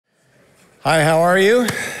Hi, how are you?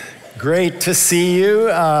 Great to see you.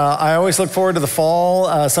 I always look forward to the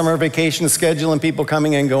fall, summer vacation schedule and people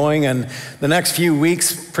coming and going. And the next few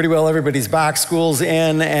weeks, pretty well everybody's back, school's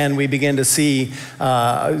in, and we begin to see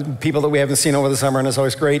people that we haven't seen over the summer, and it's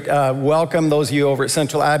always great. Welcome those of you over at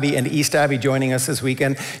Central Abbey and East Abbey joining us this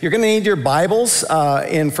weekend. You're going to need your Bibles.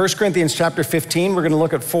 In 1 Corinthians chapter 15, we're going to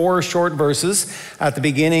look at 4 short verses at the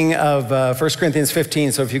beginning of 1 Corinthians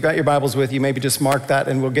 15. So if you've got your Bibles with you, maybe just mark that,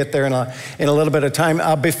 and we'll get there in a little bit of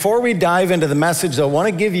time. Before we dive into the message, though, I want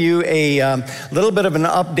to give you a little bit of an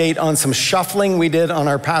update on some shuffling we did on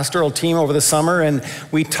our pastoral team over the summer. And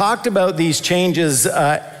we talked about these changes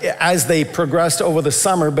as they progressed over the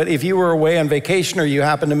summer. But if you were away on vacation or you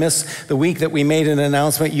happened to miss the week that we made an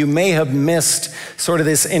announcement, you may have missed sort of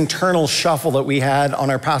this internal shuffle that we had on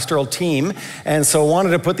our pastoral team. And so I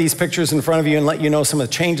wanted to put these pictures in front of you and let you know some of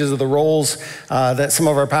the changes of the roles that some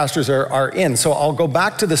of our pastors are in. So I'll go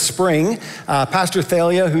back to the spring. Pastor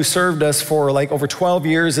Thalia, who served us for like over 12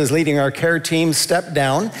 years as leading our care team, stepped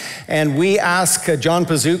down, and we asked John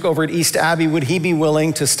Pazook over at East Abbey, would he be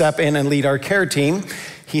willing to step in and lead our care team?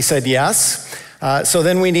 He said yes. So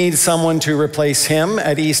then we need someone to replace him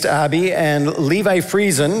at East Abbey, and Levi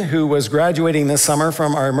Friesen, who was graduating this summer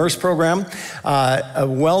from our Immerse program, a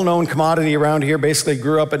well-known commodity around here, basically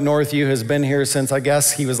grew up at Northview, has been here since, I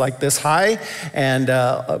guess, he was like this high, and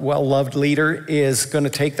a well-loved leader, is going to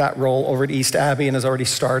take that role over at East Abbey and has already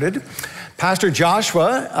started. Pastor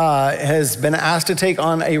Joshua has been asked to take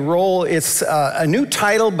on a role. It's a new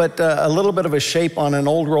title, but a little bit of a shape on an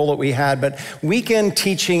old role that we had, but weekend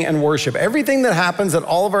teaching and worship. Everything that happens at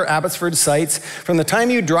all of our Abbotsford sites, from the time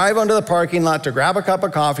you drive onto the parking lot to grab a cup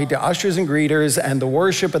of coffee, to ushers and greeters, and the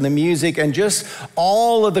worship and the music, and just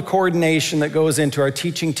all of the coordination that goes into our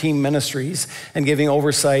teaching team ministries and giving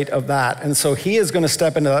oversight of that. And so he is going to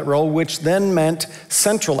step into that role, which then meant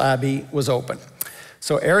Central Abbey was open.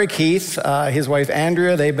 So Eric Heath, his wife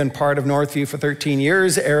Andrea, they've been part of Northview for 13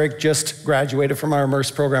 years. Eric just graduated from our Immerse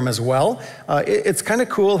program as well. It's kind of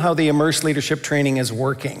cool how the Immerse leadership training is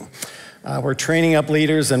working. We're training up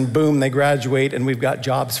leaders and boom, they graduate and we've got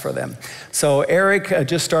jobs for them. So Eric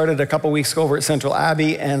just started a couple weeks ago over at Central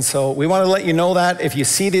Abbey, and so we want to let you know that. If you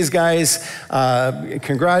see these guys,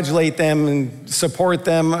 congratulate them and support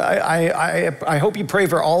them. I hope you pray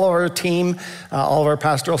for all of our team, all of our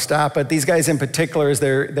pastoral staff, but these guys in particular, as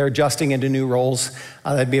they're adjusting into new roles,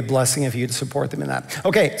 that'd be a blessing if you'd support them in that.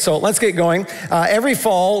 Okay, so let's get going. Every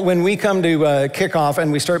fall when we come to kick off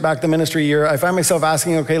and we start back the ministry year, I find myself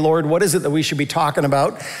asking, okay, Lord, what is it that we should be talking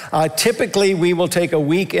about? Typically, we will take a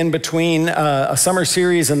week in between a summer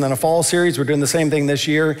series and then a fall series. We're doing the same thing this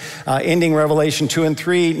year, ending Revelation 2 and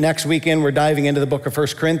 3. Next weekend, we're diving into the book of 1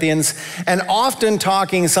 Corinthians, and often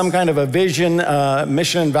talking some kind of a vision,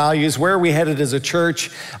 mission, and values. Where are we headed as a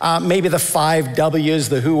church? Maybe the 5 W's,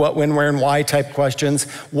 the who, what, when, where, and why type questions.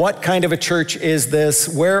 What kind of a church is this?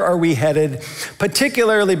 Where are we headed?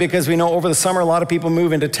 Particularly because we know over the summer, a lot of people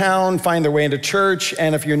move into town, find their way into church,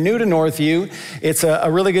 and if you're new to Northview, it's a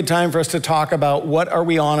really good time for us to talk about what are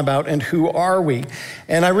we on about and who are we.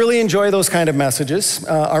 And I really enjoy those kind of messages.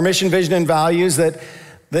 Our mission, vision, and values, that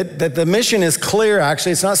the mission is clear,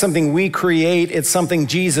 actually. It's not something we create, it's something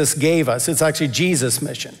Jesus gave us. It's actually Jesus'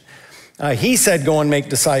 mission. He said, go and make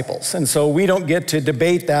disciples. And so we don't get to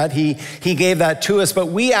debate that. He gave that to us, but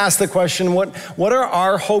we ask the question, what are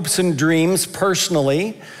our hopes and dreams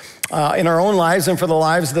personally in our own lives and for the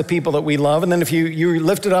lives of the people that we love? And then if you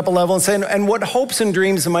lift it up a level and say, and what hopes and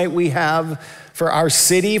dreams might we have for our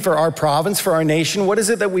city, for our province, for our nation? What is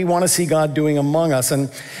it that we want to see God doing among us?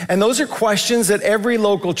 And those are questions that every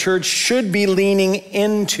local church should be leaning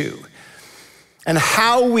into. And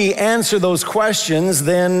how we answer those questions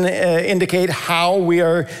then indicate how we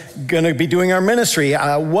are going to be doing our ministry.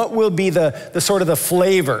 What will be the sort of the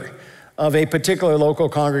flavor of a particular local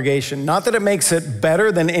congregation? Not that it makes it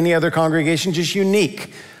better than any other congregation, just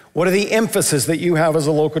unique. What are the emphases that you have as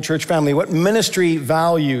a local church family? What ministry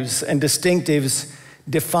values and distinctives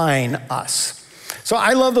define us? So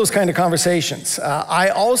I love those kind of conversations. I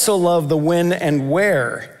also love the when and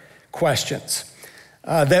where questions.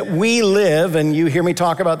 That we live, and you hear me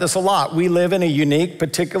talk about this a lot, we live in a unique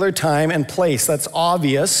particular time and place. That's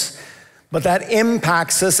obvious, but that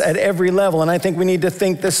impacts us at every level, and I think we need to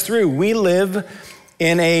think this through. We live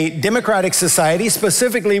in a democratic society.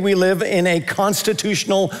 Specifically, we live in a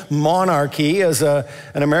constitutional monarchy. As an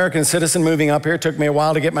American citizen moving up here, it took me a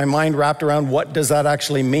while to get my mind wrapped around what does that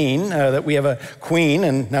actually mean, that we have a queen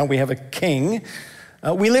and now we have a king.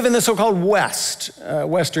 We live in the so-called West,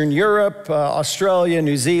 Western Europe, Australia,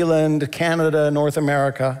 New Zealand, Canada, North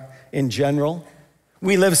America in general.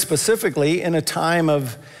 We live specifically in a time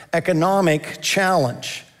of economic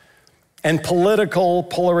challenge and political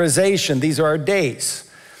polarization. These are our days.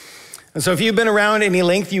 And so if you've been around any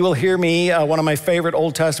length, you will hear me, one of my favorite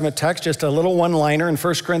Old Testament texts, just a little one-liner in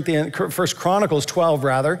 1 Chronicles 12,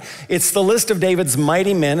 rather. It's the list of David's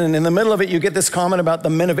mighty men, and in the middle of it, you get this comment about the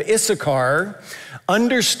men of Issachar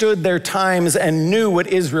understood their times and knew what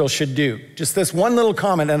Israel should do. Just this one little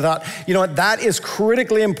comment, and I thought, you know what, that is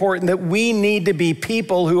critically important, that we need to be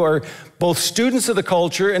people who are both students of the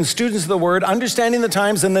culture and students of the word, understanding the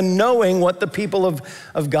times and then knowing what the people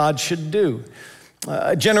of God should do.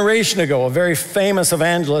 A generation ago, a very famous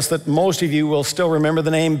evangelist that most of you will still remember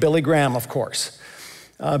the name, Billy Graham, of course.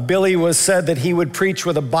 Billy was said that he would preach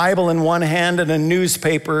with a Bible in one hand and a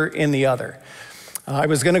newspaper in the other. I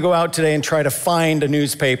was going to go out today and try to find a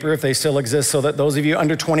newspaper, if they still exist, so that those of you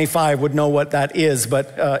under 25 would know what that is,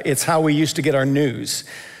 but it's how we used to get our news.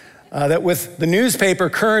 That with the newspaper,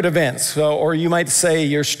 current events, or you might say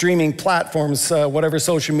your streaming platforms, whatever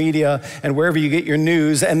social media and wherever you get your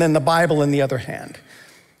news, and then the Bible in the other hand.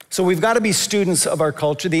 So we've got to be students of our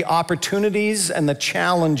culture. The opportunities and the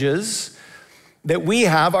challenges that we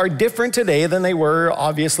have are different today than they were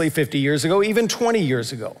obviously 50 years ago, even 20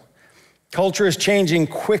 years ago. Culture is changing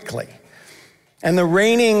quickly. And the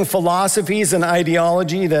reigning philosophies and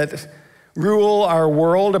ideology that rule our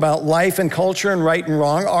world about life and culture and right and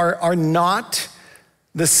wrong are not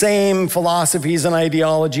the same philosophies and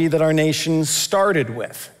ideology that our nation started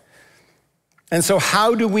with. And so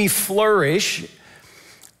how do we flourish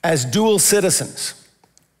as dual citizens?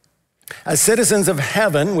 As citizens of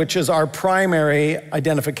heaven, which is our primary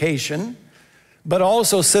identification, but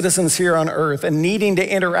also citizens here on earth and needing to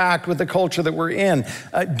interact with the culture that we're in.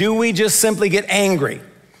 Do we just simply get angry,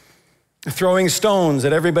 throwing stones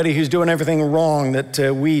at everybody who's doing everything wrong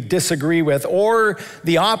that we disagree with? Or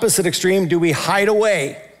the opposite extreme, do we hide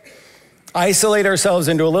away, isolate ourselves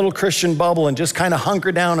into a little Christian bubble and just kind of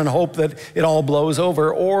hunker down and hope that it all blows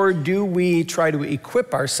over? Or do we try to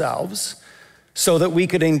equip ourselves so that we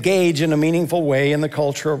could engage in a meaningful way in the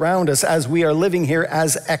culture around us as we are living here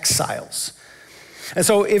as exiles? And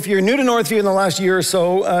so if you're new to Northview in the last year or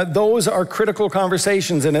so, those are critical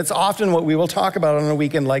conversations, and it's often what we will talk about on a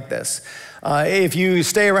weekend like this. If you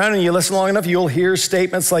stay around and you listen long enough, you'll hear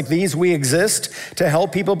statements like these: we exist to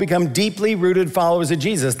help people become deeply rooted followers of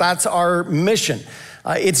Jesus. That's our mission.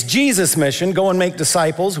 It's Jesus' mission, go and make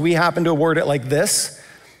disciples. We happen to word it like this.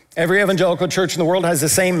 Every evangelical church in the world has the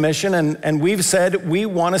same mission, and we've said we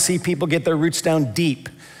want to see people get their roots down deep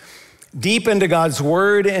into God's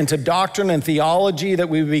word, into doctrine and theology, that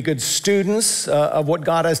we would be good students of what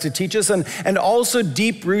God has to teach us, and also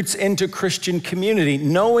deep roots into Christian community,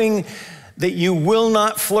 knowing that you will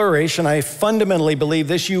not flourish, and I fundamentally believe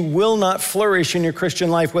this, you will not flourish in your Christian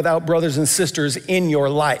life without brothers and sisters in your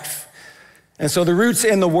life. And so the roots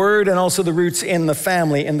in the word and also the roots in the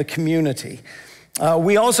family, in the community.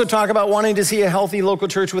 We also talk about wanting to see a healthy local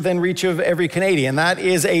church within reach of every Canadian. That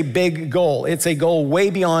is a big goal. It's a goal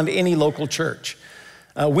way beyond any local church.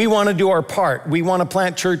 We want to do our part. We want to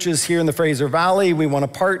plant churches here in the Fraser Valley. We want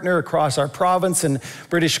to partner across our province in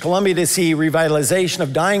British Columbia to see revitalization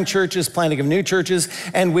of dying churches, planting of new churches,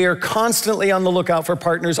 and we are constantly on the lookout for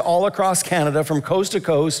partners all across Canada from coast to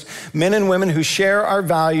coast, men and women who share our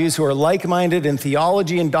values, who are like-minded in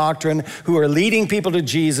theology and doctrine, who are leading people to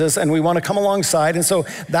Jesus, and we want to come alongside, and so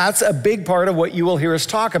that's a big part of what you will hear us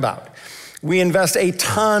talk about. We invest a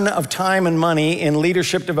ton of time and money in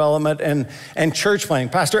leadership development and church planting.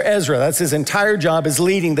 Pastor Ezra, that's his entire job, is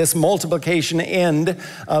leading this multiplication end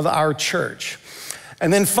of our church.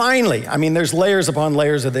 And then finally, I mean, there's layers upon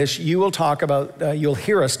layers of this. You'll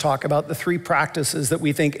hear us talk about the three practices that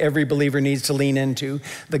we think every believer needs to lean into: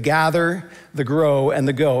 the gather, the grow, and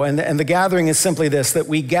the go. And the gathering is simply this, that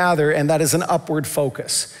we gather, and that is an upward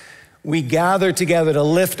focus. We gather together to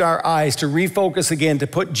lift our eyes, to refocus again, to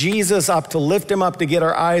put Jesus up, to lift him up, to get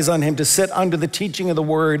our eyes on him, to sit under the teaching of the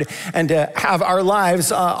word, and to have our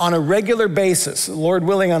lives on a regular basis, Lord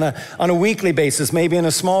willing, on a weekly basis, maybe in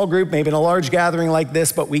a small group, maybe in a large gathering like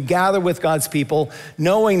this, but we gather with God's people,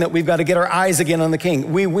 knowing that we've got to get our eyes again on the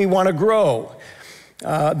King. We want to grow.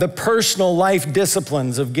 The personal life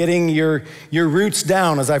disciplines of getting your roots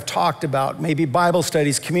down, as I've talked about, maybe Bible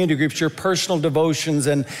studies, community groups, your personal devotions,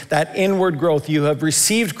 and that inward growth. You have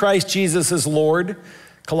received Christ Jesus as Lord,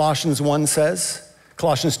 Colossians 1 says,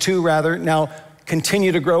 Colossians 2 rather, now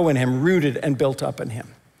continue to grow in him, rooted and built up in him.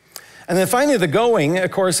 And then finally, the going, of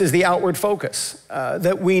course, is the outward focus,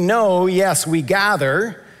 that we know, yes, we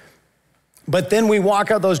gather, but then we walk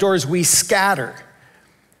out those doors, we scatter.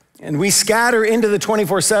 And we scatter into the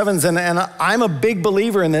 24/7s, and I'm a big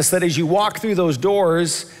believer in this, that as you walk through those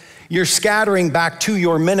doors, you're scattering back to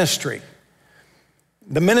your ministry.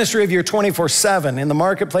 The ministry of your 24/7 in the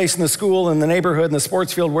marketplace, in the school, in the neighborhood, in the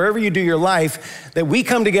sports field, wherever you do your life, that we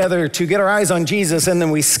come together to get our eyes on Jesus, and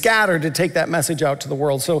then we scatter to take that message out to the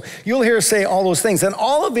world. So you'll hear us say all those things. And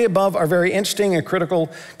all of the above are very interesting and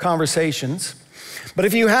critical conversations. But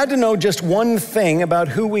if you had to know just one thing about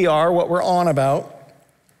who we are, what we're on about,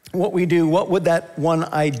 what we do, what would that one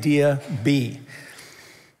idea be?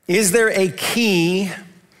 Is there a key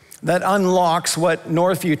that unlocks what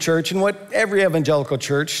Northview Church and what every evangelical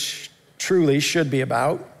church truly should be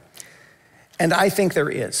about? And I think there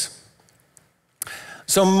is.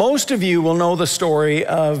 So most of you will know the story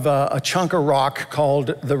of a chunk of rock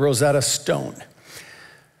called the Rosetta Stone.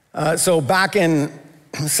 So back in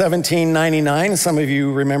 1799, some of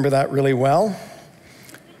you remember that really well,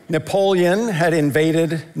 Napoleon had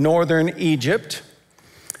invaded northern Egypt,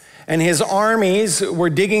 and his armies were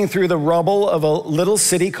digging through the rubble of a little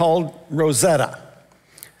city called Rosetta.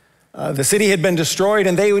 The city had been destroyed,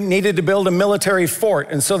 and they needed to build a military fort,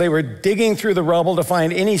 and so they were digging through the rubble to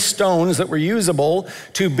find any stones that were usable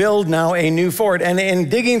to build now a new fort. And in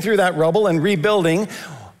digging through that rubble and rebuilding,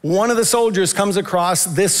 one of the soldiers comes across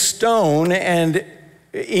this stone and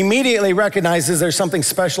immediately recognizes there's something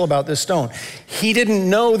special about this stone. He didn't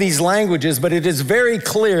know these languages, but it is very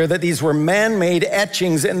clear that these were man-made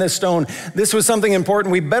etchings in this stone. This was something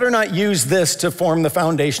important. We better not use this to form the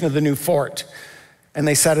foundation of the new fort. And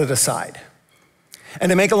they set it aside. And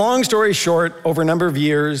to make a long story short, over a number of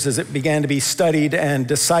years, as it began to be studied and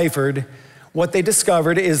deciphered, what they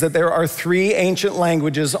discovered is that there are 3 ancient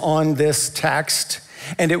languages on this text,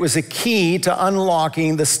 and it was a key to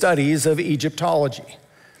unlocking the studies of Egyptology.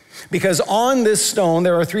 Because on this stone,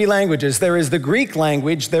 there are 3 languages. There is the Greek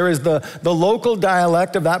language, there is the local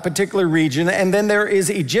dialect of that particular region, and then there is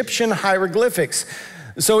Egyptian hieroglyphics.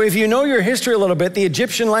 So if you know your history a little bit, the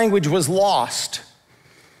Egyptian language was lost.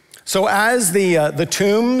 So as the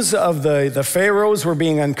tombs of the pharaohs were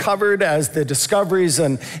being uncovered, as the discoveries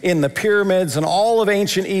in the pyramids and all of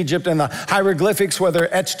ancient Egypt and the hieroglyphics, whether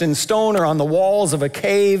etched in stone or on the walls of a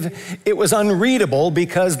cave, it was unreadable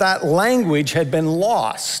because that language had been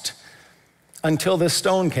lost until this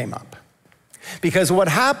stone came up. Because what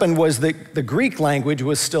happened was that the Greek language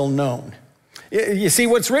was still known. You see,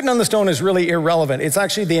 what's written on the stone is really irrelevant. It's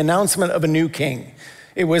actually the announcement of a new king.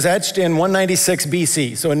 It was etched in 196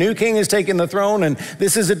 BC. So a new king has taken the throne, and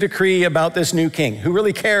this is a decree about this new king. Who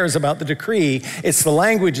really cares about the decree? It's the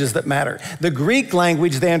languages that matter. The Greek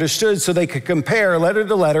language they understood so they could compare letter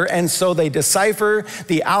to letter, and so they decipher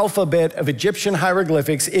the alphabet of Egyptian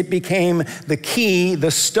hieroglyphics. It became the key,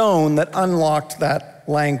 the stone that unlocked that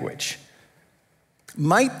language.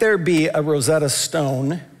 Might there be a Rosetta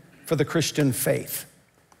Stone for the Christian faith?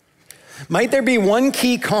 Might there be one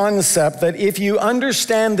key concept that if you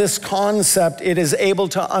understand this concept, it is able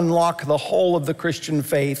to unlock the whole of the Christian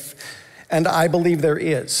faith? And I believe there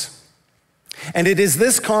is. And it is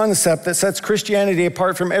this concept that sets Christianity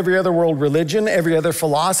apart from every other world religion, every other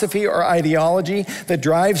philosophy or ideology that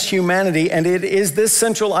drives humanity. And it is this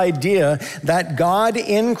central idea that God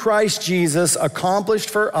in Christ Jesus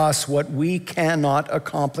accomplished for us what we cannot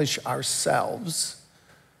accomplish ourselves.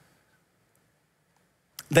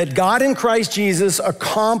 That God in Christ Jesus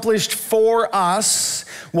accomplished for us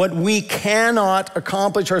what we cannot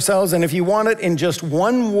accomplish ourselves. And if you want it in just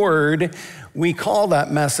one word, we call that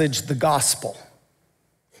message the gospel.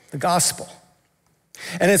 The gospel.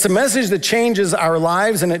 And it's a message that changes our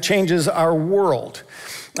lives and it changes our world.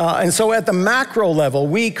 And so at the macro level,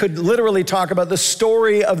 we could literally talk about the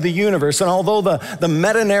story of the universe. And although the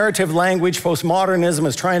meta-narrative language, postmodernism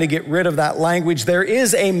is trying to get rid of that language, there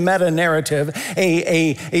is a meta-narrative,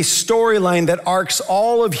 a storyline that arcs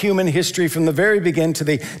all of human history from the very beginning to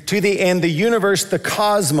the end, the universe, the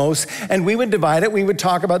cosmos. And we would divide it. We would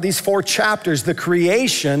talk about these 4 chapters, the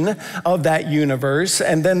creation of that universe,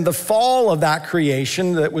 and then the fall of that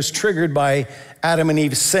creation that was triggered by Adam and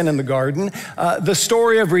Eve's sin in the garden, the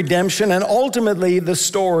story of redemption, and ultimately the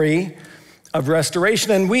story of restoration.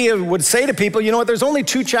 And we would say to people, you know what, there's only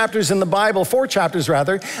 2 chapters in the Bible, 4 chapters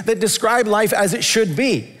rather, that describe life as it should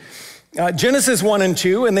be. Genesis 1 and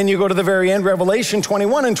 2, and then you go to the very end, Revelation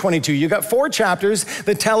 21 and 22. You got 4 chapters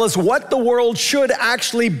that tell us what the world should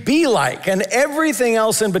actually be like, and everything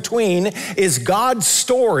else in between is God's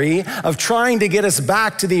story of trying to get us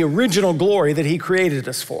back to the original glory that he created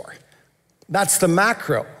us for. That's the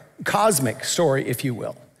macro, cosmic story, if you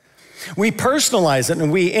will. We personalize it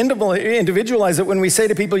and we individualize it when we say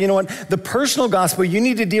to people, you know what, the personal gospel, you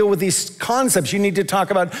need to deal with these concepts. You need to talk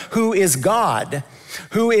about who is God,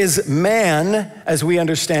 who is man, as we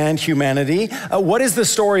understand humanity, what is the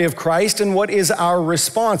story of Christ, and what is our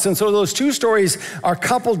response. And so those two stories are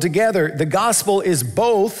coupled together. The gospel is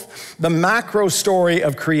both the macro story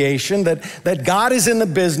of creation, that God is in the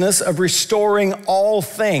business of restoring all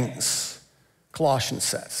things, Colossians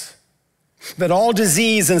says. That all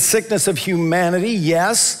disease and sickness of humanity,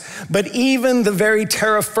 yes, but even the very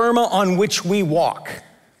terra firma on which we walk.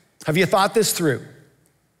 Have you thought this through?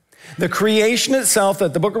 The creation itself,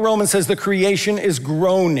 that the book of Romans says the creation is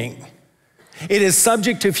groaning. It is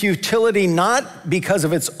subject to futility, not because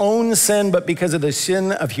of its own sin, but because of the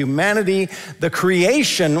sin of humanity. The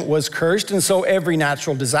creation was cursed, and so every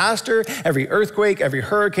natural disaster, every earthquake, every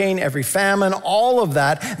hurricane, every famine, all of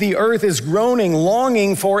that, the earth is groaning,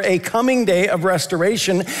 longing for a coming day of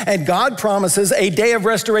restoration, and God promises a day of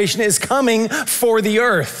restoration is coming for the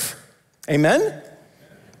earth. Amen?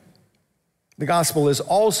 The gospel is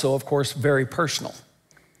also, of course, very personal.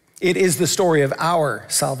 It is the story of our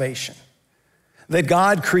salvation. That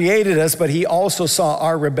God created us, but he also saw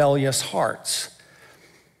our rebellious hearts.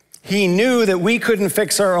 He knew that we couldn't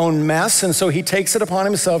fix our own mess, and so he takes it upon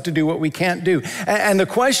himself to do what we can't do. And the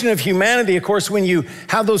question of humanity, of course, when you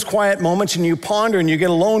have those quiet moments and you ponder and you get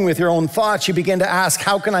alone with your own thoughts, you begin to ask,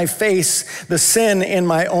 how can I face the sin in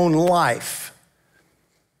my own life?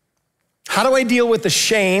 How do I deal with the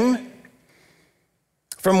shame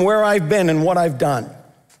from where I've been and what I've done?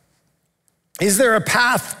 Is there a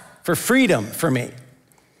path for freedom for me?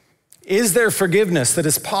 Is there forgiveness that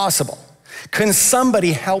is possible? Can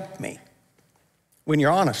somebody help me? When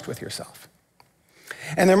you're honest with yourself.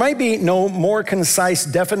 And there might be no more concise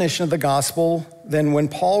definition of the gospel than when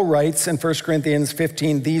Paul writes in 1 Corinthians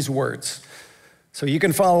 15 these words. So you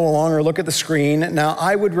can follow along or look at the screen. Now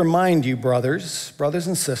I would remind you, brothers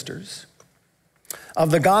and sisters,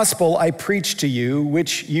 of the gospel I preached to you,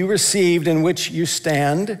 which you received, in which you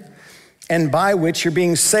stand, and by which you're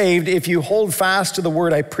being saved, if you hold fast to the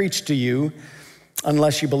word I preached to you,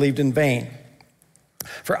 unless you believed in vain.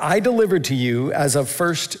 For I delivered to you as of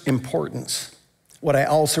first importance what I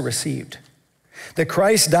also received, that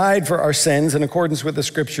Christ died for our sins in accordance with the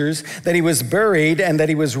scriptures, that he was buried, and that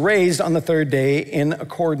he was raised on the third day in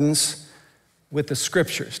accordance with the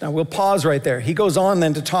scriptures. Now we'll pause right there. He goes on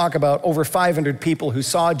then to talk about over 500 people who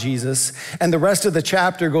saw Jesus, and the rest of the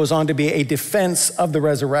chapter goes on to be a defense of the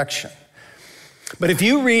resurrection. But if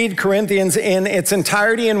you read Corinthians in its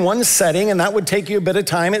entirety in one setting, and that would take you a bit of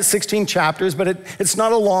time, it's 16 chapters, but it's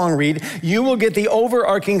not a long read, you will get the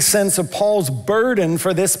overarching sense of Paul's burden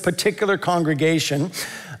for this particular congregation.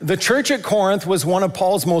 The church at Corinth was one of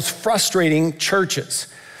Paul's most frustrating churches.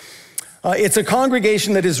 It's a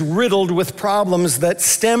congregation that is riddled with problems that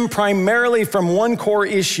stem primarily from one core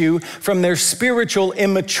issue, from their spiritual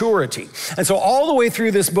immaturity. And so all the way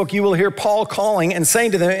through this book, you will hear Paul calling and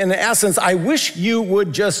saying to them, in essence, I wish you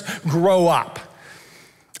would just grow up.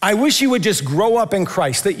 I wish you would just grow up in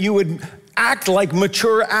Christ, that you would act like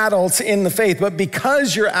mature adults in the faith. But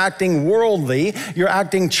because you're acting worldly, you're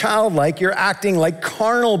acting childlike, you're acting like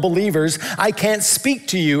carnal believers, I can't speak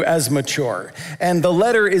to you as mature. And the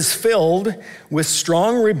letter is filled with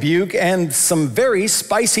strong rebuke and some very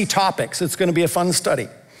spicy topics. It's going to be a fun study.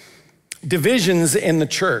 Divisions in the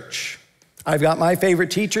church. I've got my favorite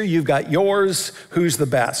teacher, you've got yours, who's the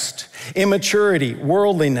best? Immaturity,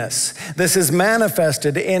 worldliness. This is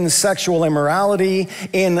manifested in sexual immorality,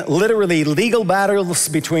 in literally legal battles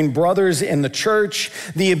between brothers in the church,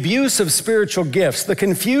 the abuse of spiritual gifts, the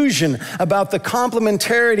confusion about the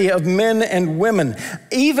complementarity of men and women.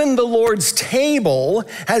 Even the Lord's table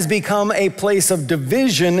has become a place of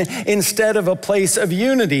division instead of a place of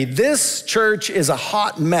unity. This church is a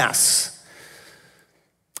hot mess.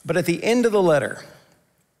 But at the end of the letter,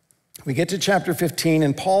 we get to chapter 15,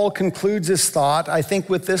 and Paul concludes his thought, I think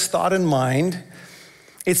with this thought in mind.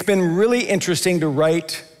 It's been really interesting to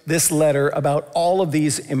write this letter about all of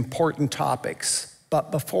these important topics. But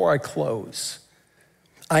before I close,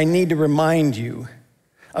 I need to remind you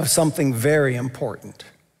of something very important.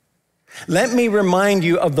 Let me remind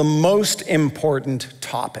you of the most important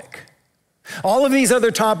topic. All of these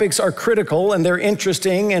other topics are critical and they're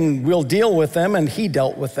interesting and we'll deal with them, and he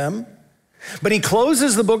dealt with them. But he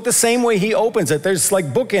closes the book the same way he opens it. There's like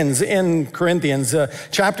bookends in Corinthians,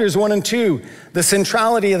 chapters 1 and 2, the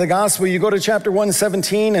centrality of the gospel. You go to chapter 1,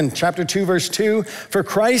 17 and chapter 2, verse 2. For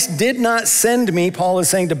Christ did not send me, Paul is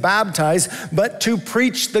saying, to baptize, but to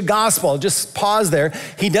preach the gospel. Just pause there.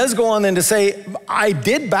 He does go on then to say, I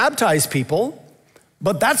did baptize people,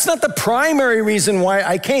 But that's not the primary reason why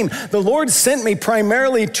I came. The Lord sent me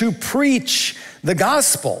primarily to preach the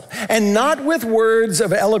gospel, and not with words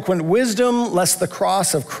of eloquent wisdom, lest the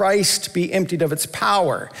cross of Christ be emptied of its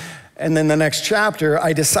power. And then the next chapter,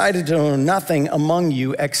 I decided to know nothing among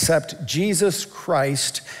you except Jesus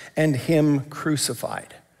Christ and him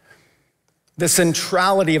crucified. The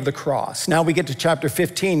centrality of the cross. Now we get to chapter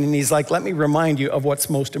 15, and he's like, let me remind you of what's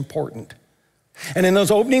most important. And in those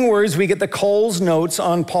opening words, we get the Cole's notes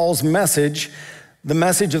on Paul's message, the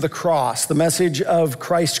message of the cross, the message of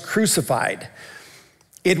Christ crucified.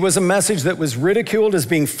 It was a message that was ridiculed as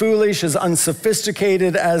being foolish, as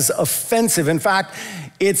unsophisticated, as offensive. In fact,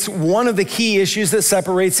 it's one of the key issues that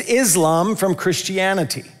separates Islam from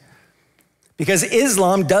Christianity. Because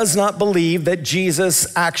Islam does not believe that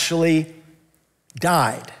Jesus actually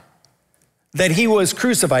died, that he was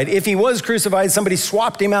crucified. If he was crucified, somebody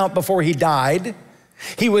swapped him out before he died.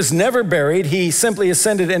 He was never buried. He simply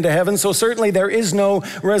ascended into heaven. So certainly there is no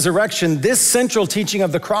resurrection. This central teaching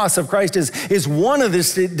of the cross of Christ is one of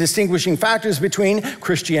the distinguishing factors between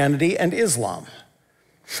Christianity and Islam.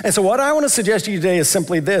 And so what I want to suggest to you today is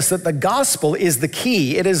simply this, that the gospel is the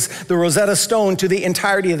key. It is the Rosetta Stone to the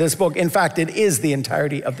entirety of this book. In fact, it is the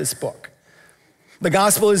entirety of this book. The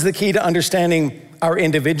gospel is the key to understanding our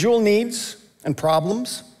individual needs and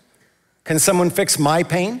problems. Can someone fix my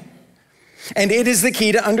pain? And it is the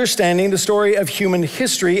key to understanding the story of human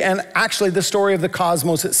history and actually the story of the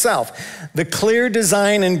cosmos itself. The clear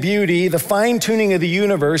design and beauty, the fine-tuning of the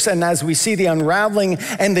universe, and as we see the unraveling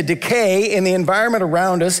and the decay in the environment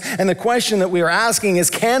around us, and the question that we are asking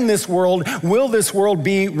is, will this world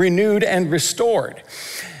be renewed and restored?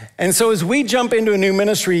 And so as we jump into a new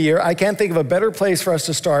ministry year, I can't think of a better place for us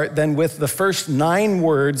to start than with the first 9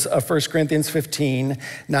 words of 1 Corinthians 15.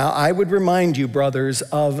 Now, I would remind you, brothers,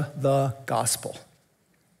 of the gospel.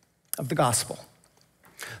 Of the gospel.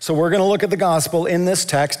 So we're going to look at the gospel in this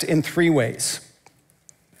text in 3 ways.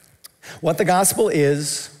 What the gospel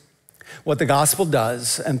is, what the gospel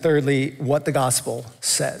does, and thirdly, what the gospel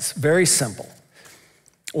says. Very simple.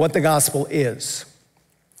 What the gospel is.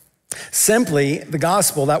 Simply, the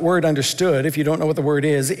gospel, that word understood, if you don't know what the word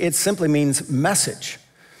is, it simply means message.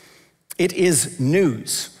 It is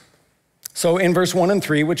news. So in verse 1 and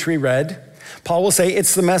 3, which we read, Paul will say,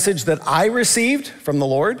 it's the message that I received from the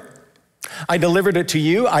Lord. I delivered it to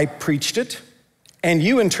you, I preached it, and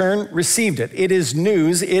you in turn received it. It is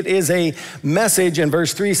news, it is a message, and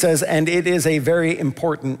verse 3 says, and it is a very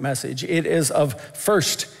important message. It is of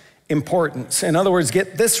first importance. In other words,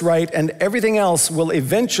 get this right and everything else will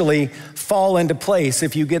eventually fall into place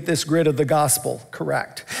if you get this grid of the gospel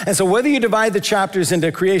correct. And so whether you divide the chapters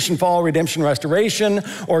into creation, fall, redemption, restoration,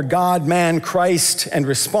 or God, man, Christ, and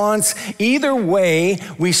response, either way,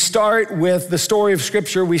 we start with the story of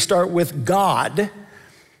Scripture, we start with God.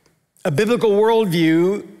 A biblical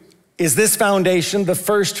worldview is this foundation, the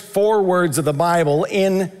first 4 words of the Bible,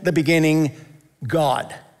 in the beginning,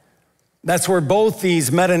 God. That's where both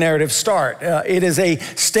these meta-narratives start. It is a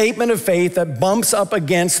statement of faith that bumps up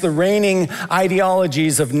against the reigning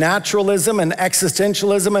ideologies of naturalism and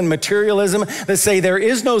existentialism and materialism that say there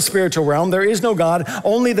is no spiritual realm, there is no God,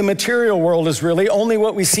 only the material world is really, only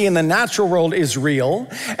what we see in the natural world is real.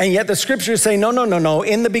 And yet the scriptures say, no,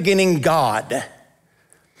 in the beginning, God.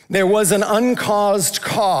 There was an uncaused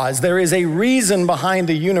cause. There is a reason behind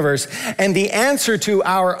the universe. And the answer to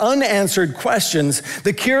our unanswered questions,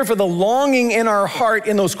 the cure for the longing in our heart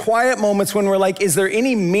in those quiet moments when we're like, is there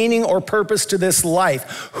any meaning or purpose to this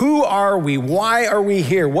life? Who are we? Why are we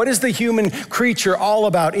here? What is the human creature all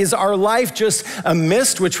about? Is our life just a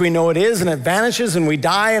mist, which we know it is, and it vanishes and we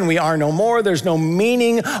die and we are no more? There's no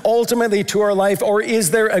meaning ultimately to our life, or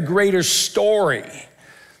is there a greater story?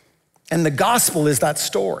 And the gospel is that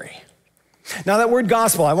story. Now that word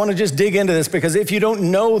gospel, I want to just dig into this because if you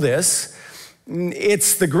don't know this,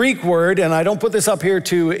 it's the Greek word, and I don't put this up here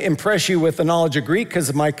to impress you with the knowledge of Greek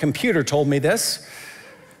because my computer told me this.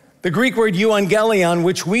 The Greek word euangelion,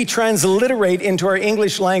 which we transliterate into our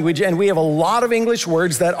English language, and we have a lot of English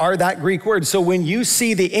words that are that Greek word. So when you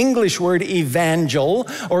see the English word evangel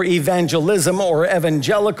or evangelism or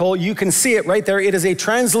evangelical, you can see it right there. It is a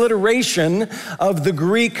transliteration of the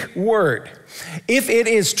Greek word. If it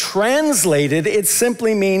is translated, it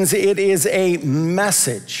simply means it is a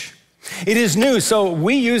message. It is new. So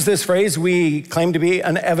we use this phrase. We claim to be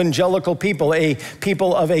an evangelical people, a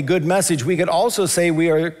people of a good message. We could also say we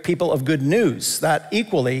are people of good news. That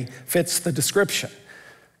equally fits the description.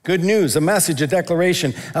 Good news, a message, a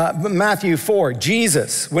declaration. Matthew 4,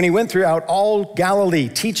 Jesus, when he went throughout all Galilee,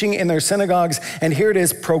 teaching in their synagogues, and here it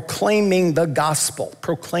is, proclaiming the gospel,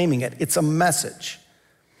 proclaiming it. It's a message.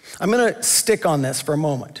 I'm going to stick on this for a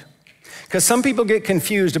moment because some people get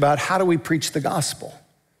confused about how do we preach the gospel.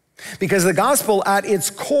 Because the gospel at its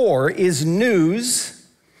core is news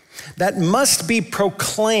that must be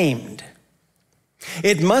proclaimed.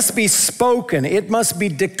 It must be spoken. It must be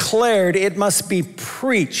declared. It must be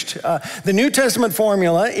preached. The New Testament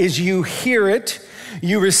formula is you hear it,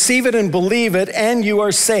 you receive it and believe it, and you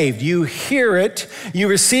are saved. You hear it, you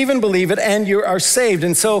receive and believe it, and you are saved.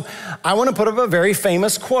 And so I want to put up a very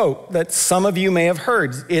famous quote that some of you may have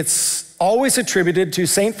heard. It's always attributed to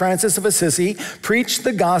St. Francis of Assisi: preach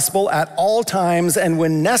the gospel at all times, and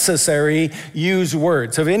when necessary, use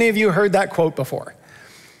words. Have any of you heard that quote before?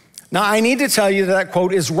 Now, I need to tell you that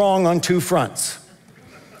quote is wrong on two fronts.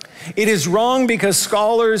 It is wrong because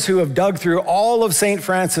scholars who have dug through all of St.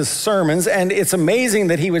 Francis' sermons, and it's amazing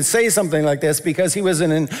that he would say something like this because he was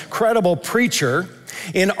an incredible preacher.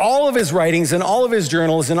 In all of his writings, in all of his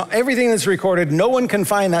journals, in everything that's recorded, no one can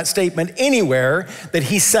find that statement anywhere that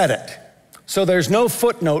he said it. So there's no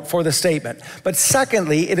footnote for the statement. But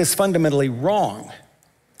secondly, it is fundamentally wrong.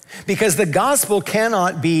 Because the gospel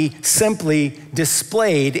cannot be simply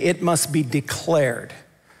displayed, it must be declared.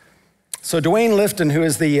 So Dwayne Lifton, who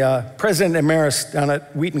is the president emeritus down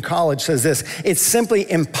at Wheaton College, says this: it's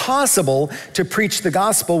simply impossible to preach the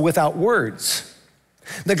gospel without words.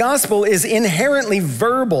 The gospel is inherently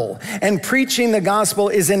verbal, and preaching the gospel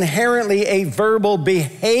is inherently a verbal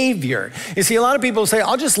behavior. You see, a lot of people say,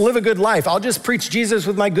 I'll just live a good life. I'll just preach Jesus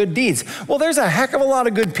with my good deeds. Well, there's a heck of a lot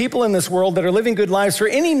of good people in this world that are living good lives for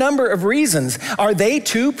any number of reasons. Are they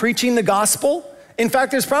too preaching the gospel? In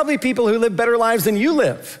fact, there's probably people who live better lives than you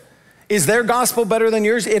live. Is their gospel better than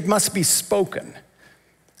yours? It must be spoken.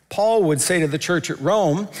 Paul would say to the church at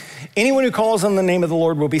Rome, anyone who calls on the name of the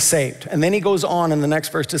Lord will be saved. And then he goes on in the next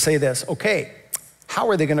verse to say this: okay, how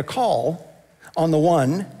are they going to call on the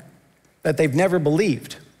one that they've never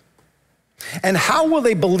believed? And how will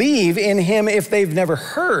they believe in him if they've never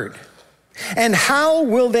heard? And how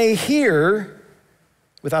will they hear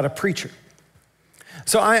without a preacher?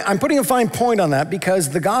 So I'm putting a fine point on that because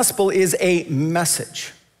the gospel is a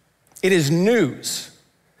message. It is news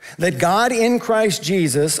that God in Christ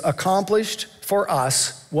Jesus accomplished for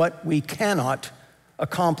us what we cannot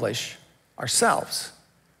accomplish ourselves.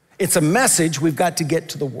 It's a message we've got to get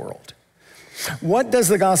to the world. What does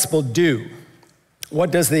the gospel do?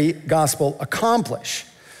 What does the gospel accomplish?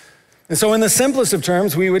 And so in the simplest of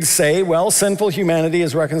terms, we would say, well, sinful humanity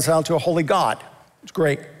is reconciled to a holy God. It's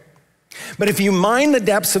great. But if you mine the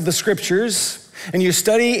depths of the scriptures and you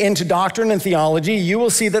study into doctrine and theology, you will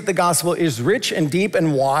see that the gospel is rich and deep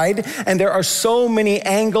and wide, and there are so many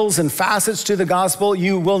angles and facets to the gospel,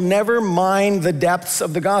 you will never mine the depths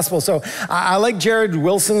of the gospel. So I like Jared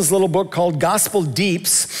Wilson's little book called Gospel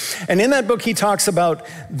Deeps, and in that book he talks about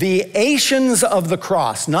the Asians of the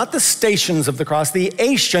cross, not the stations of the cross, the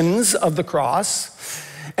Asians of the cross,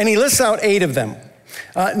 and he lists out 8 of them.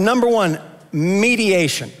 Number 1,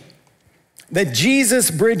 mediation. That Jesus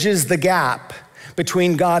bridges the gap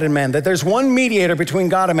between God and man, that there's one mediator between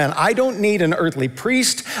God and man. I don't need an earthly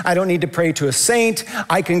priest. I don't need to pray to a saint.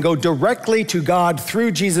 I can go directly to God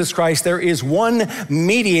through Jesus Christ. There is one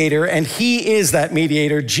mediator, and he is that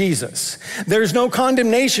mediator, Jesus. There's no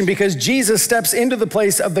condemnation because Jesus steps into the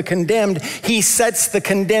place of the condemned. He sets the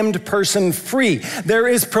condemned person free. There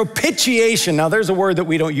is propitiation. Now, there's a word that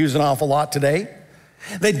we don't use an awful lot today.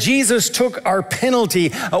 That Jesus took our penalty.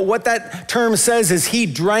 What that term says is he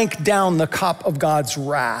drank down the cup of God's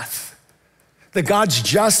wrath. That God's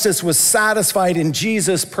justice was satisfied in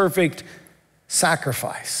Jesus' perfect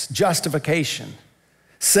sacrifice, justification.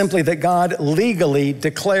 Simply that God legally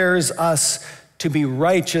declares us to be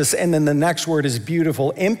righteous. And then the next word is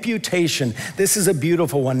beautiful, imputation. This is a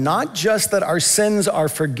beautiful one. Not just that our sins are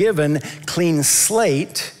forgiven, clean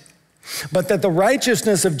slate, but that the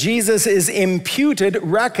righteousness of Jesus is imputed,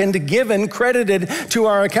 reckoned, given, credited to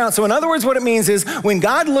our account. So in other words, what it means is when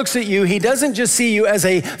God looks at you, he doesn't just see you as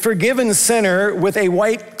a forgiven sinner with a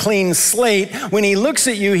white, clean slate. When he looks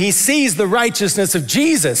at you, he sees the righteousness of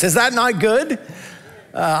Jesus. Is that not good?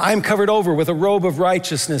 I'm covered over with a robe of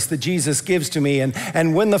righteousness that Jesus gives to me.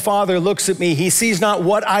 And when the Father looks at me, he sees not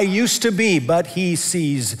what I used to be, but he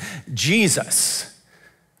sees Jesus.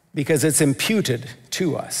 Because it's imputed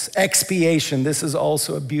to us. Expiation, this is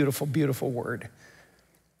also a beautiful, beautiful word.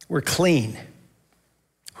 We're clean.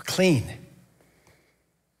 We're clean.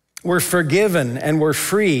 We're forgiven and we're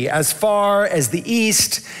free as far as the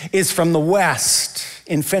east is from the west.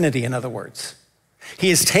 Infinity, in other words. He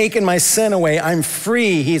has taken my sin away. I'm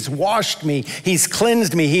free. He's washed me. He's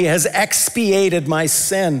cleansed me. He has expiated my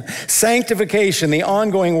sin. Sanctification, the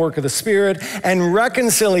ongoing work of the Spirit, and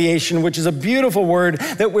reconciliation, which is a beautiful word,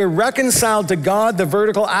 that we're reconciled to God, the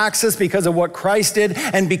vertical axis, because of what Christ did.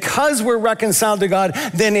 And because we're reconciled to God,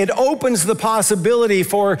 then it opens the possibility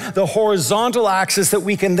for the horizontal axis that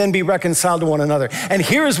we can then be reconciled to one another. And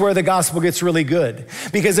here's where the gospel gets really good.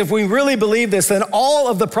 Because if we really believe this, then all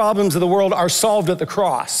of the problems of the world are solved at the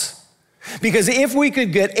cross. Because if we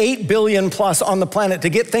could get 8 billion plus on the planet to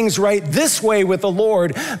get things right this way with the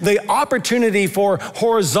Lord, the opportunity for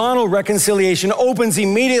horizontal reconciliation opens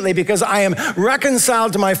immediately, because I am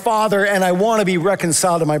reconciled to my Father and I want to be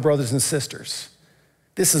reconciled to my brothers and sisters.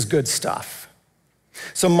 This is good stuff.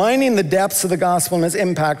 So mining the depths of the gospel and its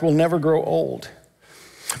impact will never grow old.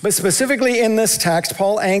 But specifically in this text,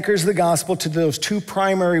 Paul anchors the gospel to those two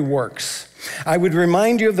primary works. I would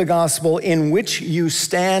remind you of the gospel in which you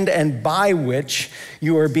stand and by which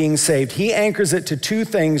you are being saved. He anchors it to two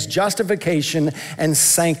things: justification and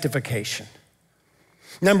sanctification.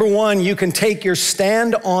 Number one, you can take your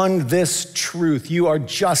stand on this truth. You are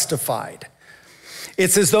justified.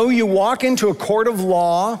 It's as though you walk into a court of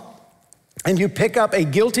law and you pick up a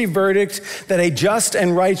guilty verdict that a just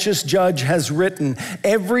and righteous judge has written.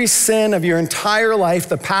 Every sin of your entire life,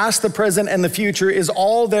 the past, the present, and the future, is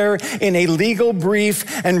all there in a legal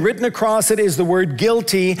brief, and written across it is the word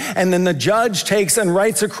guilty, and then the judge takes and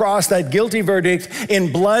writes across that guilty verdict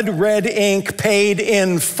in blood red ink, paid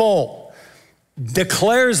in full.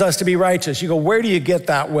 Declares us to be righteous. You go, where do you get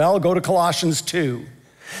that? Well, go to Colossians 2.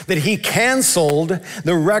 That he canceled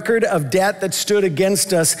the record of debt that stood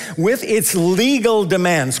against us with its legal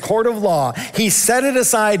demands, court of law. He set it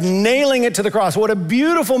aside, nailing it to the cross. What a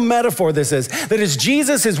beautiful metaphor this is. That as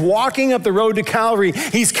Jesus is walking up the road to Calvary,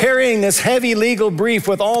 he's carrying this heavy legal brief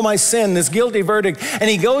with all my sin, this guilty verdict, and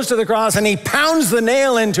he goes to the cross and he pounds the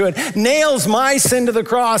nail into it, nails my sin to the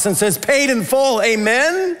cross and says, paid in full,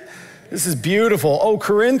 amen? This is beautiful. Oh,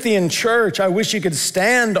 Corinthian church, I wish you could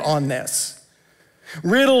stand on this.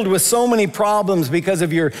 Riddled with so many problems because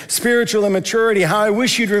of your spiritual immaturity, how I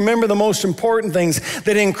wish you'd remember the most important things,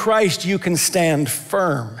 that in Christ you can stand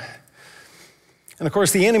firm. And of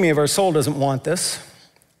course, the enemy of our soul doesn't want this.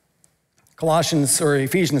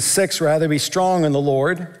 Ephesians 6, be strong in the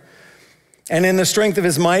Lord, and in the strength of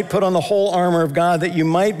his might, put on the whole armor of God, that you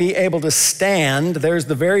might be able to stand, there's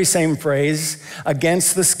the very same phrase,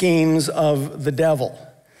 against the schemes of the devil.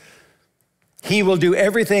 He will do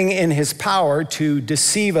everything in his power to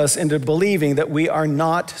deceive us into believing that we are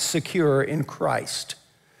not secure in Christ,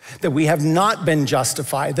 that we have not been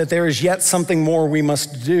justified, that there is yet something more we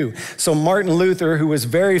must do. So Martin Luther, who was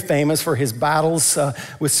very famous for his battles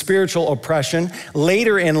with spiritual oppression,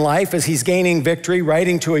 later in life, as he's gaining victory,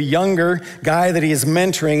 writing to a younger guy that he is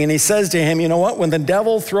mentoring, and he says to him, you know what, when the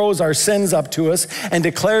devil throws our sins up to us and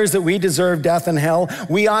declares that we deserve death and hell,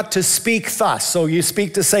 we ought to speak thus. So you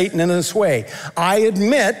speak to Satan in this way: I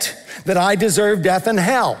admit that I deserve death and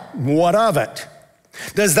hell. What of it?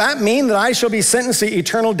 Does that mean that I shall be sentenced to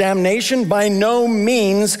eternal damnation? By no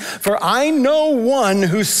means, for I know one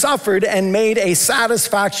who suffered and made a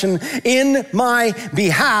satisfaction in my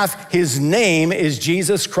behalf. His name is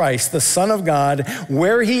Jesus Christ, the Son of God.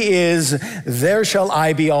 Where he is, there shall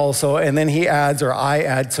I be also. And then he adds, or I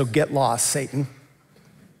add, so get lost, Satan.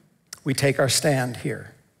 We take our stand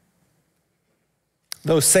here.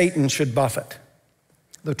 Though Satan should buffet,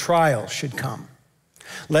 the trial should come,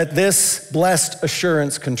 let this blessed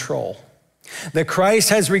assurance control, that Christ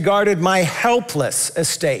has regarded my helpless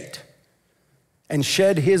estate and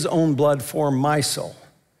shed his own blood for my soul.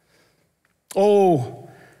 Oh,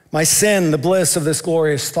 my sin, the bliss of this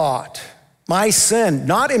glorious thought. My sin,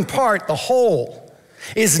 not in part, the whole,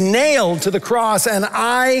 is nailed to the cross, and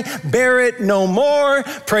I bear it no more.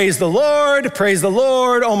 Praise the Lord,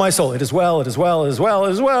 oh my soul. It is well, it is well, it is well,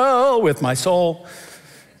 it is well with my soul.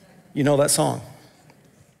 You know that song.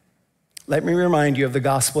 Let me remind you of the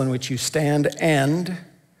gospel in which you stand and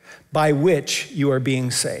by which you are being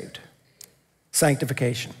saved.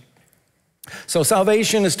 Sanctification. So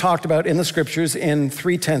salvation is talked about in the scriptures in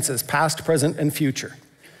three tenses: past, present, and future.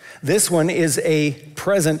 This one is a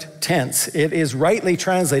present tense. It is rightly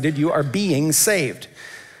translated, you are being saved.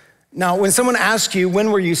 Now, when someone asks you,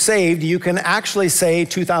 when were you saved, you can actually say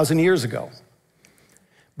 2,000 years ago.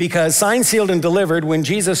 Because signed, sealed, and delivered, when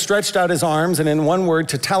Jesus stretched out his arms, and in one word,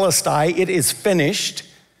 tetelestai, it is finished,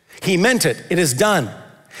 he meant it. It is done.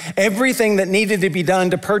 Everything that needed to be done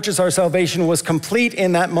to purchase our salvation was complete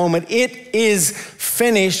in that moment. It is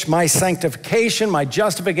finished. My sanctification, my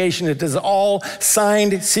justification, it is all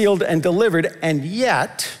signed, sealed, and delivered. And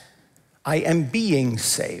yet, I am being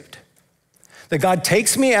saved. That God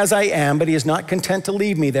takes me as I am, but he is not content to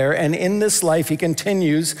leave me there. And in this life, he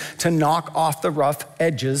continues to knock off the rough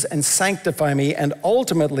edges and sanctify me. And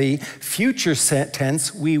ultimately, future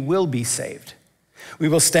tense, we will be saved. We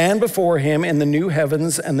will stand before him in the new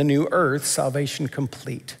heavens and the new earth, salvation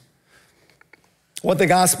complete. What the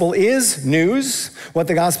gospel is, news. What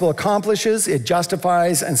the gospel accomplishes, it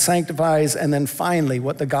justifies and sanctifies. And then finally,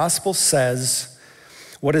 what the gospel says,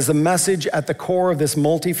 what is the message at the core of this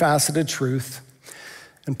multifaceted truth?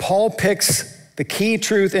 And Paul picks the key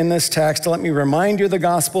truth in this text to let me remind you of the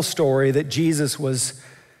gospel story that Jesus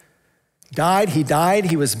died,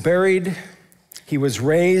 he was buried, he was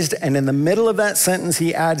raised, and in the middle of that sentence,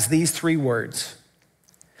 he adds these three words.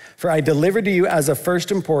 For I delivered to you as of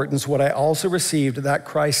first importance what I also received, that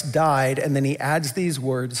Christ died, and then he adds these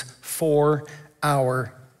words, for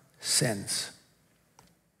our sins.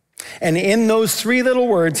 And in those three little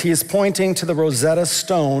words, he is pointing to the Rosetta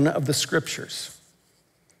Stone of the scriptures.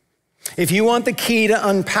 If you want the key to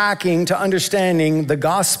unpacking, to understanding the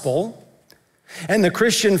gospel and the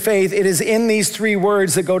Christian faith, it is in these three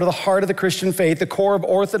words that go to the heart of the Christian faith, the core of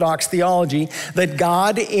Orthodox theology, that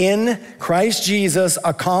God in Christ Jesus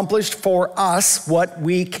accomplished for us what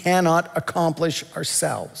we cannot accomplish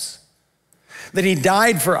ourselves. That he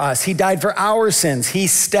died for us. He died for our sins. He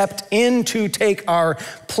stepped in to take our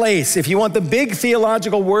place. If you want the big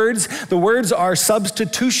theological words, the words are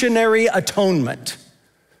substitutionary atonement.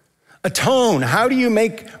 Atone. How do you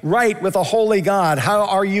make right with a holy God? How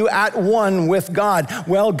are you at one with God?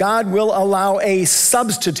 Well, God will allow a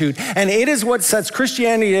substitute. And it is what sets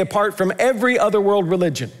Christianity apart from every other world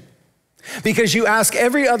religion. Because you ask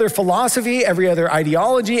every other philosophy, every other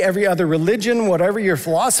ideology, every other religion, whatever your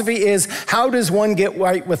philosophy is, how does one get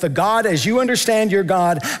right with a God as you understand your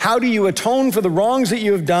God? How do you atone for the wrongs that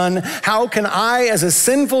you have done? How can I, as a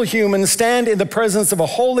sinful human, stand in the presence of a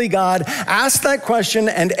holy God? Ask that question,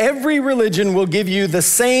 and every religion will give you the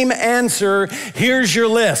same answer. Here's your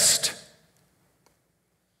list.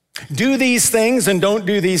 Do these things and don't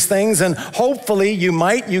do these things, and hopefully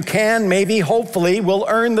you can, maybe, hopefully will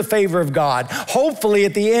earn the favor of God. Hopefully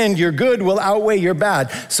at the end your good will outweigh your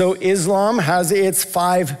bad. So Islam has its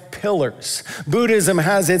 5 pillars. Buddhism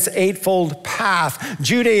has its 8-fold path.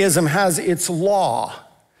 Judaism has its law.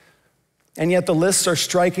 And yet the lists are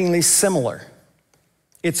strikingly similar.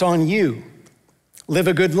 It's on you. Live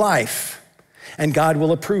a good life, and God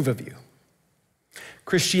will approve of you.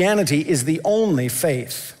 Christianity is the only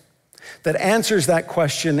faith that answers that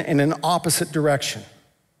question in an opposite direction.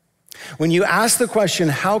 When you ask the question,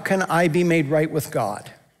 how can I be made right with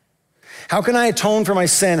God? How can I atone for my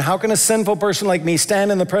sin? How can a sinful person like me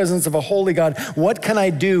stand in the presence of a holy God? What can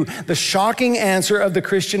I do? The shocking answer of the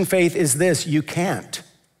Christian faith is this: you can't.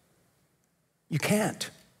 You can't.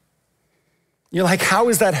 You're like, how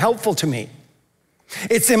is that helpful to me?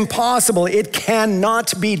 It's impossible. It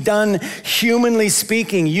cannot be done, humanly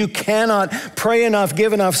speaking. You cannot pray enough,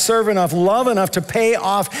 give enough, serve enough, love enough to pay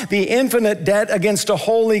off the infinite debt against a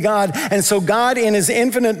holy God. And so God, in his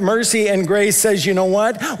infinite mercy and grace, says, you know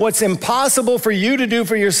what? What's impossible for you to do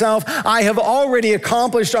for yourself, I have already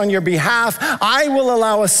accomplished on your behalf. I will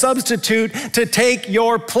allow a substitute to take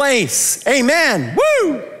your place. Amen.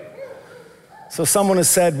 Woo! So someone has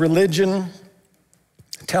said, religion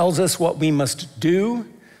tells us what we must do,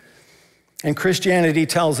 and Christianity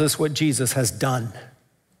tells us what Jesus has done.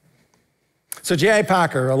 So J.I.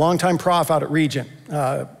 Packer, a longtime prof out at Regent,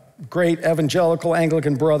 great evangelical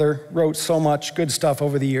Anglican brother, wrote so much good stuff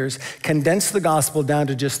over the years, condensed the gospel down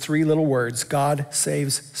to just 3 little words: God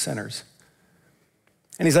saves sinners.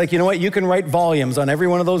 And he's like, you know what? You can write volumes on every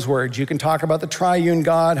one of those words. You can talk about the triune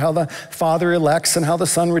God, how the Father elects and how the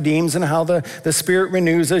Son redeems and how the Spirit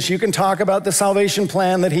renews us. You can talk about the salvation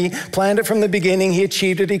plan, that he planned it from the beginning. He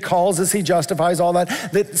achieved it. He calls us. He justifies all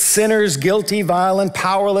that. That sinners, guilty, vile, and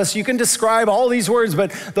powerless. You can describe all these words,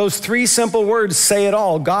 but those 3 simple words say it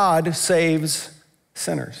all. God saves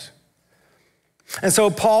sinners. And so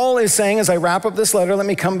Paul is saying, as I wrap up this letter, let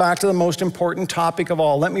me come back to the most important topic of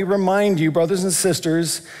all. Let me remind you, brothers and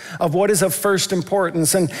sisters, of what is of first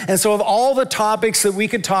importance. And so of all the topics that we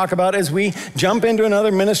could talk about as we jump into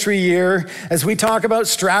another ministry year, as we talk about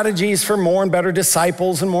strategies for more and better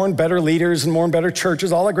disciples and more and better leaders and more and better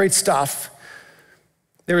churches, all that great stuff,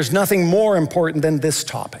 there is nothing more important than this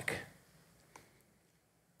topic.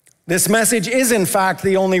 This message is, in fact,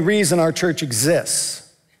 the only reason our church exists.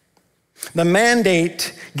 The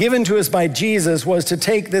mandate given to us by Jesus was to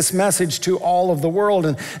take this message to all of the world.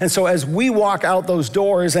 And so as we walk out those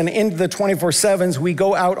doors and into the 24/7s, we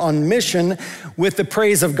go out on mission with the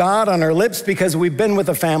praise of God on our lips because we've been with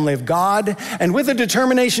the family of God and with a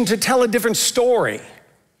determination to tell a different story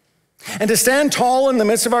and to stand tall in the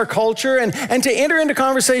midst of our culture and to enter into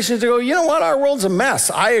conversations to go, you know what, our world's a mess.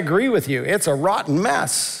 I agree with you. It's a rotten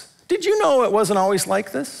mess. Did you know it wasn't always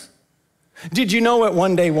like this? Did you know it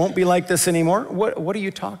one day won't be like this anymore? What are you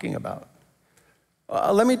talking about?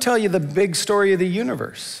 Let me tell you the big story of the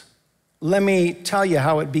universe. Let me tell you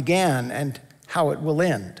how it began and how it will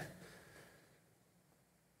end.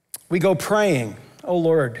 We go praying, oh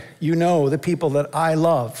Lord, you know the people that I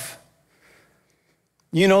love.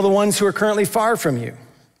 You know the ones who are currently far from you.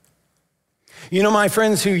 You know my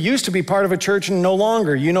friends who used to be part of a church and no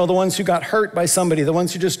longer. You know the ones who got hurt by somebody, the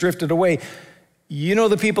ones who just drifted away. You know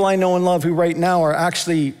the people I know and love who right now are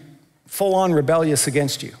actually full-on rebellious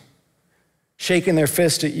against you, shaking their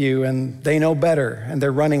fist at you, and they know better, and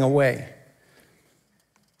they're running away.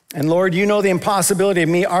 And Lord, you know the impossibility of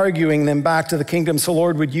me arguing them back to the kingdom, so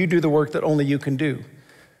Lord, would you do the work that only you can do?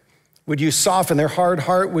 Would you soften their hard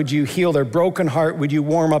heart? Would you heal their broken heart? Would you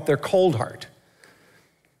warm up their cold heart?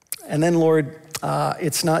 And then, Lord,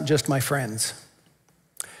 it's not just my friends.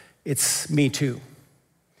 It's me too.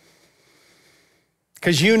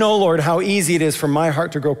 Because you know, Lord, how easy it is for my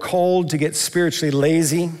heart to grow cold, to get spiritually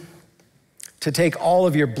lazy, to take all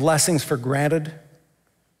of your blessings for granted.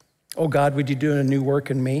 Oh God, would you do a new work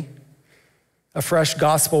in me? A fresh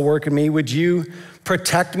gospel work in me? Would you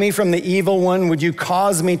protect me from the evil one? Would you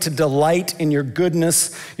cause me to delight in your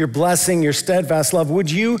goodness, your blessing, your steadfast love? Would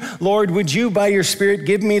you, Lord, would you by your Spirit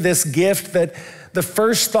give me this gift that the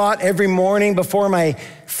first thought every morning before my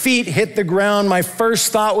feet hit the ground, my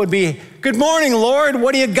first thought would be, good morning, Lord,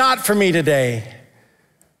 what do you got for me today?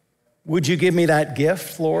 Would you give me that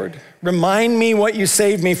gift, Lord? Remind me what you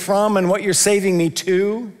saved me from and what you're saving me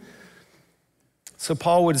to. So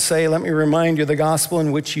Paul would say, let me remind you of the gospel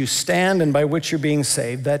in which you stand and by which you're being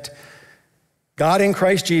saved, that God in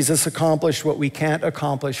Christ Jesus accomplished what we can't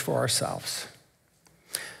accomplish for ourselves.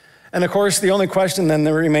 And of course, the only question then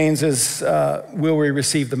that remains is, will we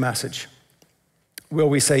receive the message? Will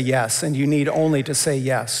we say yes? And you need only to say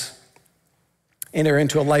yes. Enter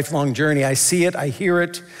into a lifelong journey. I see it, I hear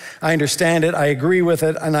it, I understand it, I agree with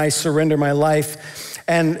it, and I surrender my life.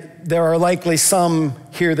 And there are likely some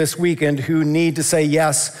here this weekend who need to say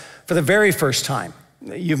yes for the very first time.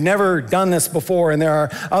 You've never done this before, and there are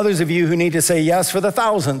others of you who need to say yes for the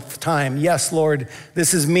 1,000th time. Yes, Lord,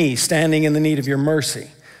 this is me standing in the need of your mercy.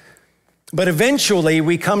 But eventually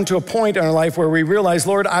we come to a point in our life where we realize,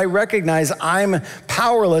 Lord, I recognize I'm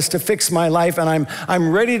powerless to fix my life, and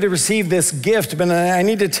I'm ready to receive this gift. But I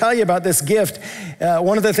need to tell you about this gift.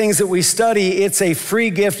 One of the things that we study, it's a free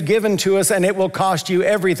gift given to us, and it will cost you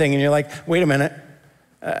everything. And you're like, wait a minute,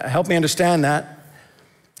 help me understand that.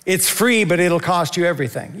 It's free, but it'll cost you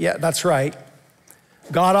everything. Yeah, that's right.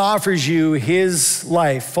 God offers you his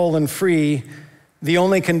life full and free. The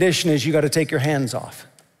only condition is you got to take your hands off.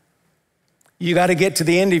 You got to get to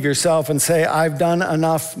the end of yourself and say, I've done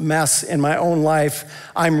enough mess in my own life.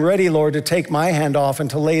 I'm ready, Lord, to take my hand off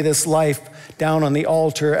and to lay this life down on the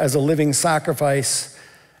altar as a living sacrifice.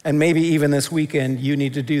 And maybe even this weekend, you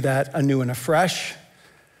need to do that anew and afresh.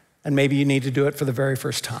 And maybe you need to do it for the very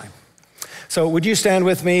first time. So would you stand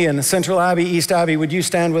with me? And Central Abbey, East Abbey, would you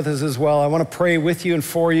stand with us as well? I want to pray with you and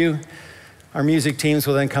for you. Our music teams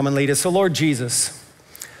will then come and lead us. So Lord Jesus,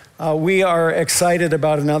 we are excited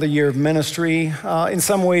about another year of ministry. In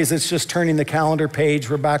some ways, it's just turning the calendar page.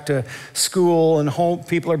 We're back to school and home.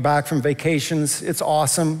 People are back from vacations. It's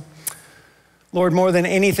awesome. Lord, more than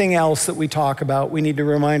anything else that we talk about, we need to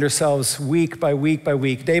remind ourselves week by week by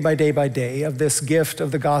week, day by day of this gift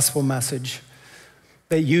of the gospel message,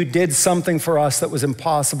 that you did something for us that was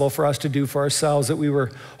impossible for us to do for ourselves, that we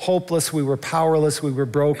were hopeless, we were powerless, we were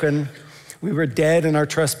broken, we were dead in our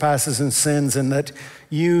trespasses and sins, and that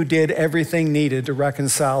you did everything needed to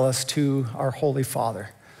reconcile us to our Holy Father.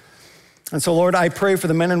 And so, Lord, I pray for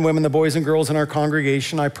the men and women, the boys and girls in our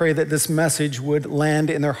congregation. I pray that this message would land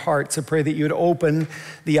in their hearts. I pray that you would open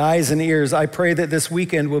the eyes and ears. I pray that this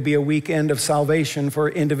weekend will be a weekend of salvation for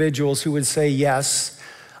individuals who would say, yes,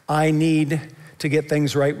 I need to get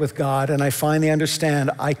things right with God. And I finally understand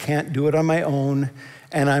I can't do it on my own,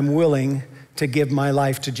 and I'm willing to give my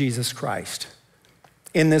life to Jesus Christ.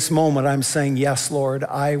 In this moment, I'm saying, yes, Lord,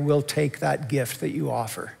 I will take that gift that you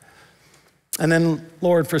offer. And then,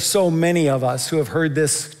 Lord, for so many of us who have heard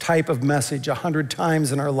this type of message 100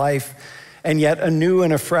 times in our life, and yet anew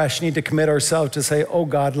and afresh need to commit ourselves to say, oh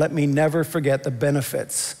God, let me never forget the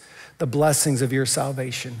benefits the blessings of your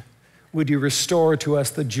salvation. Would you restore to us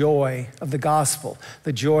the joy of the gospel,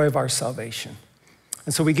 the joy of our salvation?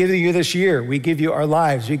 And so we give you this year. We give you our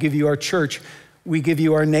lives. We give you our church. We give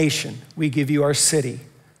you our nation. We give you our city.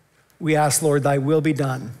 We ask, Lord, thy will be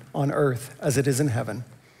done on earth as it is in heaven,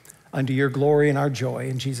 unto your glory and our joy.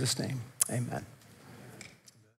 In Jesus' name, amen.